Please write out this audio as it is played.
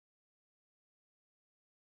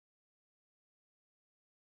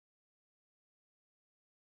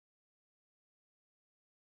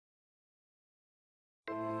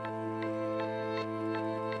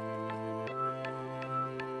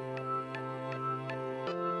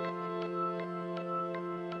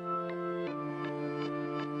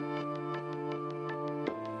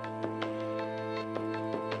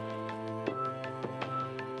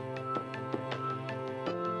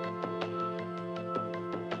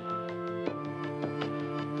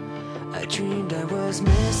I dreamed I was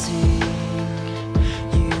missing.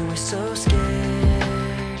 You were so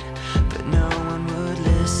scared, but no one would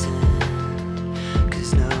listen,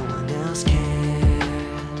 'cause no one else cared.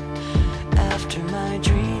 After my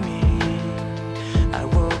dreaming, I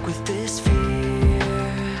woke with this fear.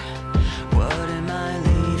 What am I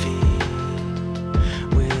leaving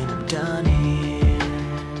when I'm done here?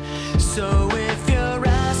 So if you're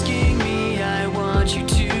asking me, I want you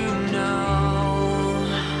to know,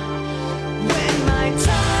 when my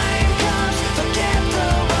time comes, forget the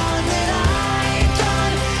wrong that I've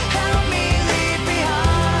done. Help me leave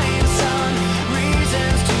behind some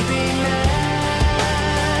reasons to be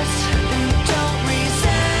missed. And don't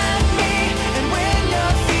resent me. And when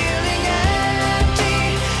you're feeling empty,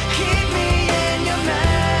 keep me in your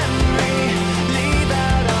memory. Leave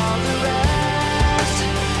out all the rest.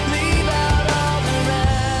 Leave out all the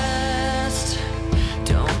rest.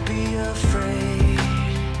 Don't be afraid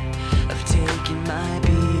of taking my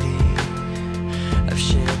beating, of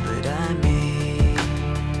shit that I made.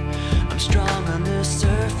 I'm strong on the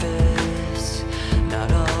surface,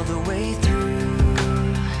 not all the way through.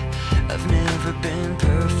 I've never been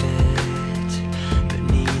perfect, but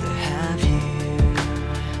neither have you.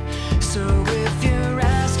 So if you're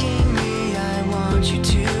asking me, I want you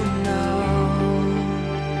to know,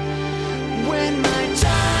 when my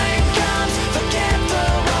time comes, forget the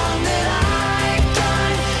wrong that I've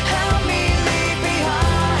done. Help me leave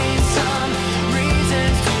behind some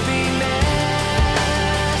reasons to be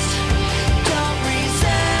missed. Don't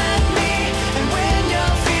resent me. And when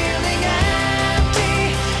you're feeling empty,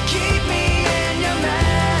 keep me in your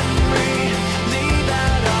memory. Leave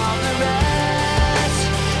out all the rest.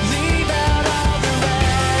 Leave out all the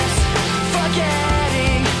rest.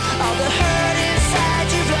 Forgetting all the hurt inside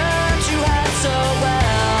you've learned you had so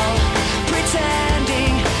well.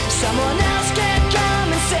 Pretending someone else can come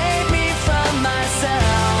and save me from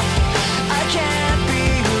myself. I can't be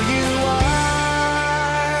who you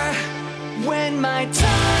are. When my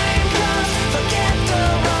time comes, forget the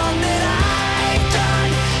wrong that I've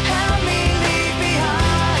done. Help me leave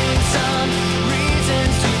behind some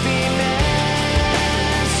reasons to be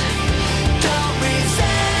missed. Don't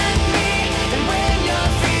resent me. And when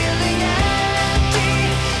you're feeling empty,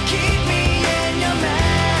 keep me in your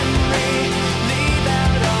memory. Leave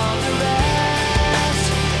out all the rest.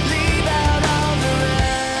 Leave out all the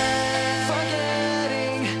rest.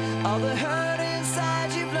 Forgetting all the hurt inside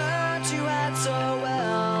you've learned you had so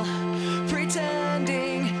well.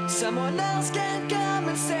 Pretending someone else can come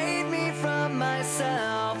and save me from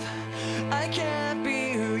myself. I can't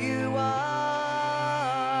be who you are.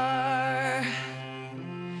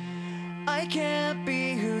 I can't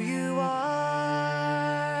be who you are.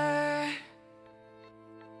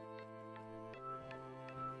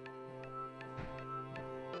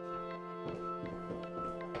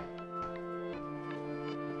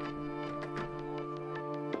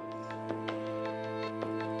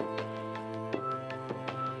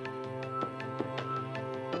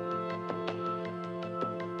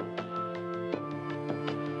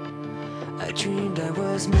 I dreamed I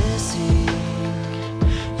was missing.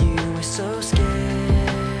 You were so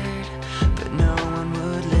scared, but no one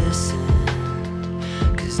would listen,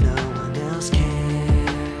 'cause no one else cared.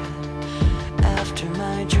 After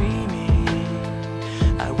my dreaming,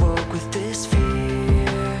 I woke with this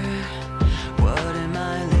fear. What am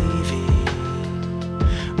I leaving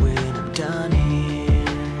when I'm done here?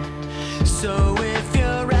 So if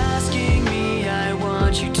you're asking me, I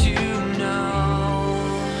want you to know,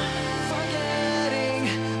 forgetting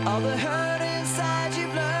all the hurt inside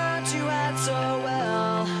you've learned you had so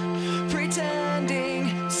well. Pretending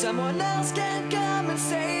someone else can come and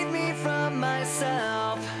save